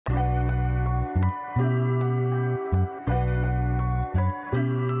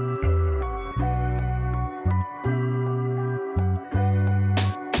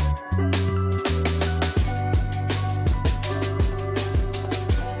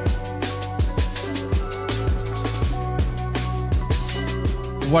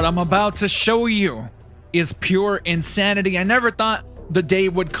What I'm about to show you is pure insanity. I never thought the day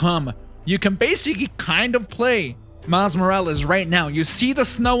would come. You can basically kind of play Miles Morales right now. You see the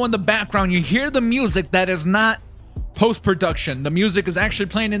snow in the background. You hear the music that is not post-production. The music is actually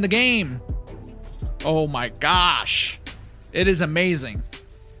playing in the game. Oh my gosh. It is amazing.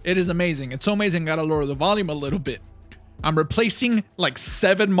 It is amazing. It's so amazing. Gotta lower the volume a little bit. I'm replacing like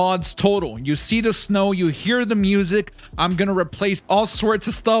 7 mods total. You see the snow, you hear the music. I'm gonna replace all sorts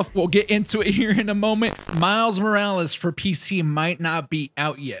of stuff. We'll get into it here in a moment. Miles Morales for PC might not be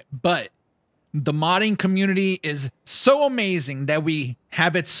out yet, but the modding community is so amazing that we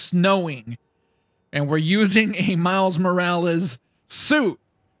have it snowing and we're using a Miles Morales suit.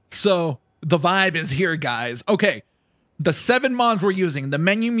 So the vibe is here, guys. Okay, the 7 mods we're using, the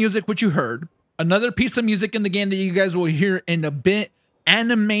menu music, which you heard, another piece of music in the game that you guys will hear in a bit,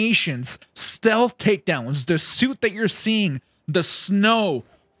 animations, stealth takedowns, the suit that you're seeing, the snow,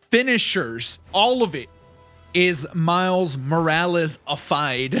 finishers, all of it is Miles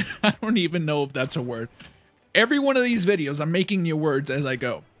Morales-ified. I don't even know if that's a word. Every one of these videos, I'm making new words as I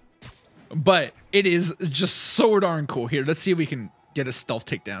go. But it is just so darn cool. Here, let's see if we can get a stealth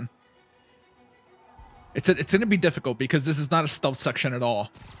takedown. It's going to be difficult because this is not a stealth section at all.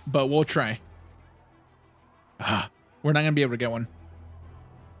 But we'll try. We're not going to be able to get one.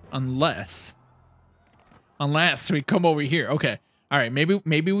 Unless we come over here. Okay. All right.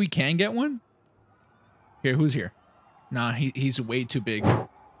 Maybe we can get one. Here, who's here? Nah, he's way too big.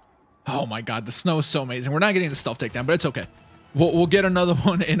 Oh my god, the snow is so amazing. We're not getting the stealth takedown, but it's okay. We'll get another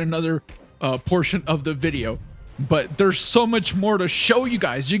one in another portion of the video. But there's so much more to show you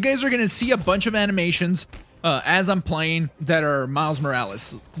guys. You guys are going to see a bunch of animations as I'm playing that are Miles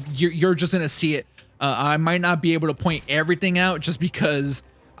Morales. You're just going to see it. I might not be able to point everything out just because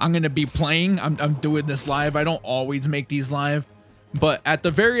I'm going to be playing. I'm doing this live. I don't always make these live. But at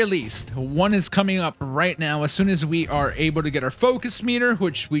the very least, one is coming up right now as soon as we are able to get our focus meter,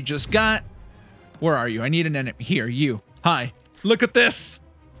 which we just got. Where are you? I need an enemy. Here, you. Hi. Look at this.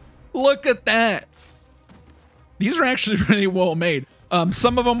 Look at that. These are actually really well made.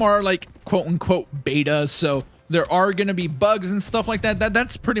 Some of them are like quote unquote beta, so there are going to be bugs and stuff like that.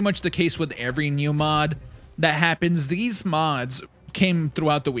 That's pretty much the case with every new mod that happens. These mods came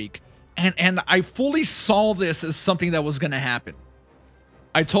throughout the week, and I fully saw this as something that was going to happen.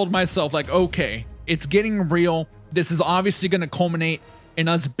 I told myself, like, okay, it's getting real. This is obviously going to culminate in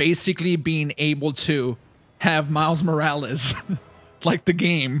us basically being able to have Miles Morales, like the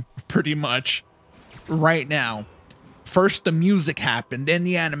game, pretty much, right now. First, the music happened, then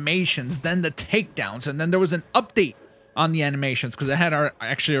the animations, then the takedowns, and then there was an update on the animations, because I had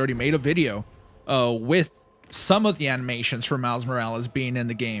actually already made a video with some of the animations for Miles Morales being in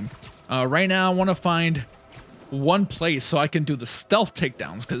the game. Right now, I want to find one place so I can do the stealth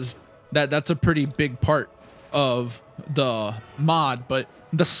takedowns, because that's a pretty big part of the mod. But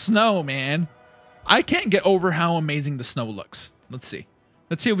the snow, man, I can't get over how amazing the snow looks. Let's see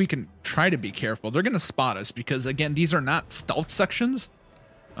if we can try to be careful. They're gonna spot us because, again, these are not stealth sections.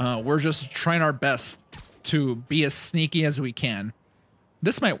 We're just trying our best to be as sneaky as we can.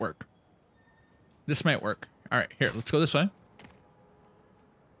 This might work. This might work. All right, here, let's go this way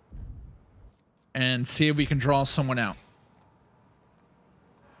and see if we can draw someone out.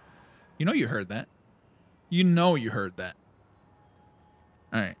 You know you heard that. You know you heard that.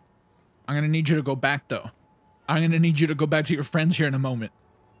 All right. I'm going to need you to go back, though. I'm going to need you to go back to your friends here in a moment.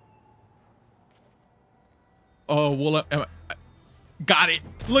 Oh, well, got it.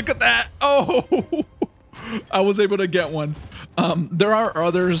 Look at that. Oh, I was able to get one. There are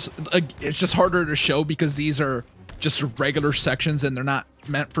others. It's just harder to show because these are just regular sections and they're not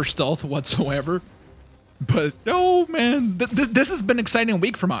meant for stealth whatsoever. But oh man, this has been an exciting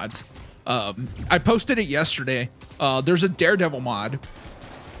week for mods. I posted it yesterday. There's a Daredevil mod.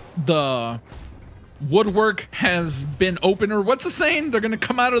 The woodwork has been open, or what's the saying? They're gonna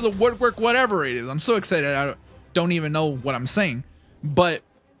come out of the woodwork, whatever it is. I'm so excited. I don't even know what I'm saying. But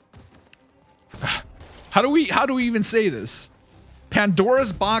how do we even say this?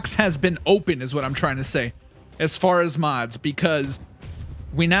 Pandora's box has been open is what I'm trying to say as far as mods, because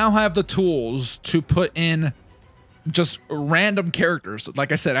we now have the tools to put in just random characters.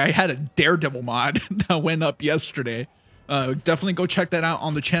 Like I said, I had a Daredevil mod that went up yesterday. Definitely go check that out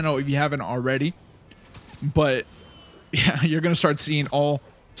on the channel if you haven't already. But yeah, you're going to start seeing all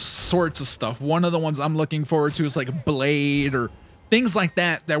sorts of stuff. One of the ones I'm looking forward to is like Blade or things like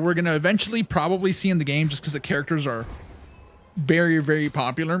that we're going to eventually probably see in the game just because the characters are very, very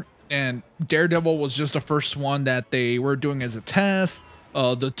popular. And Daredevil was just the first one that they were doing as a test.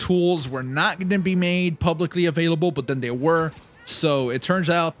 The tools were not going to be made publicly available, but then they were. So it turns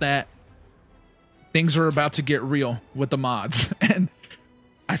out that things are about to get real with the mods. And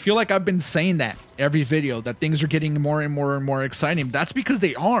I feel like I've been saying that every video, that things are getting more and more and more exciting. That's because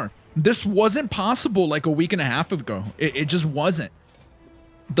they are. This wasn't possible like a week and a half ago. It just wasn't.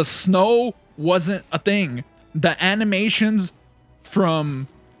 The snow wasn't a thing. The animations from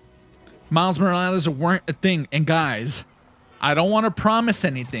Miles Morales weren't a thing. And guys, I don't want to promise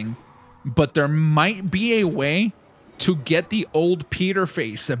anything, but there might be a way to get the old Peter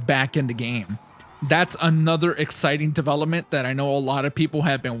face back in the game. That's another exciting development that I know a lot of people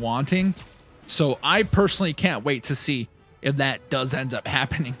have been wanting. So I personally can't wait to see if that does end up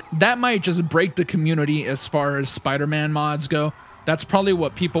happening. That might just break the community as far as Spider-Man mods go. That's probably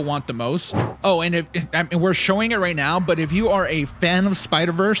what people want the most. Oh, and I mean, we're showing it right now, but if you are a fan of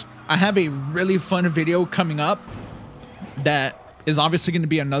Spider-Verse, I have a really fun video coming up that is obviously going to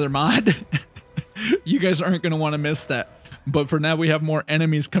be another mod. You guys aren't going to want to miss that. But for now, we have more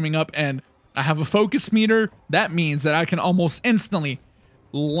enemies coming up, and I have a focus meter. That means that I can almost instantly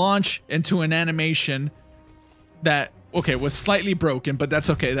launch into an animation that, okay, was slightly broken, but that's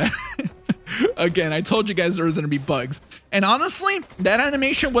okay. That again, I told you guys there was going to be bugs. And honestly, that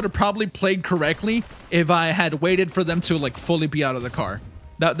animation would have probably played correctly if I had waited for them to like fully be out of the car.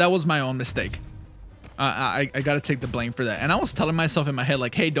 That was my own mistake. I got to take the blame for that. And I was telling myself in my head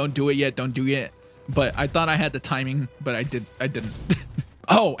like, hey, don't do it yet. Don't do it. But I thought I had the timing, but I didn't.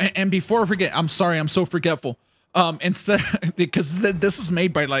 Oh, and before I forget, I'm sorry, I'm so forgetful. Instead, because this is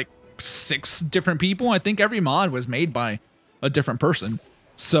made by like 6 different people. I think every mod was made by a different person.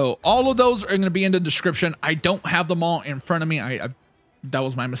 So all of those are going to be in the description. I don't have them all in front of me. That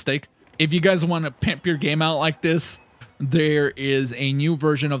was my mistake. If you guys want to pimp your game out like this, there is a new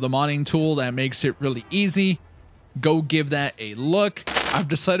version of the modding tool that makes it really easy. Go give that a look. I've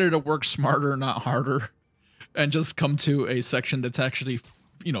decided to work smarter, not harder, and just come to a section that's actually,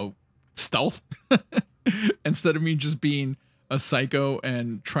 you know, stealth instead of me just being a psycho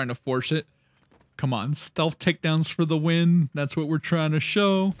and trying to force it. Come on, stealth takedowns for the win. That's what we're trying to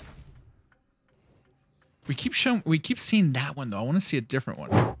show. We keep seeing that one though. I want to see a different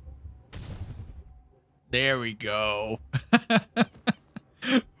one. There we go.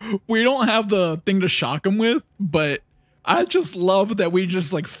 We don't have the thing to shock him with, but I just love that we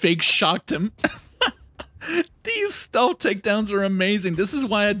just like fake shocked him. These stealth takedowns are amazing. This is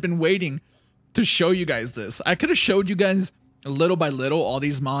why I'd been waiting to show you guys this. I could have showed you guys little by little all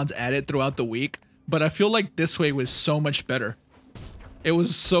these mods added throughout the week, but I feel like this way was so much better. It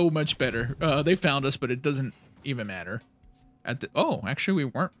was so much better. They found us, but it doesn't even matter. Oh, actually we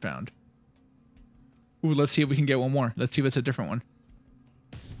weren't found. Ooh, let's see if we can get one more. Let's see if it's a different one.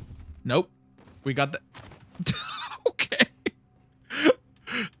 Nope. We got that. Okay.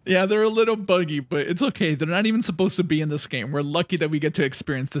 Yeah, they're a little buggy, but it's okay. They're not even supposed to be in this game. We're lucky that we get to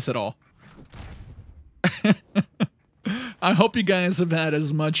experience this at all. I hope you guys have had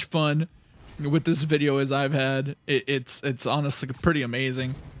as much fun with this video as I've had. It's honestly pretty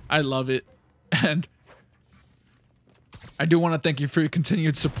amazing. I love it. And I do want to thank you for your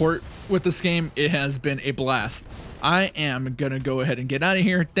continued support with this game. It has been a blast. I am going to go ahead and get out of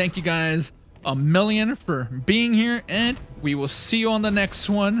here. Thank you guys a million for being here, and we will see you on the next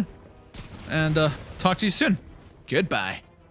one. And talk to you soon. Goodbye.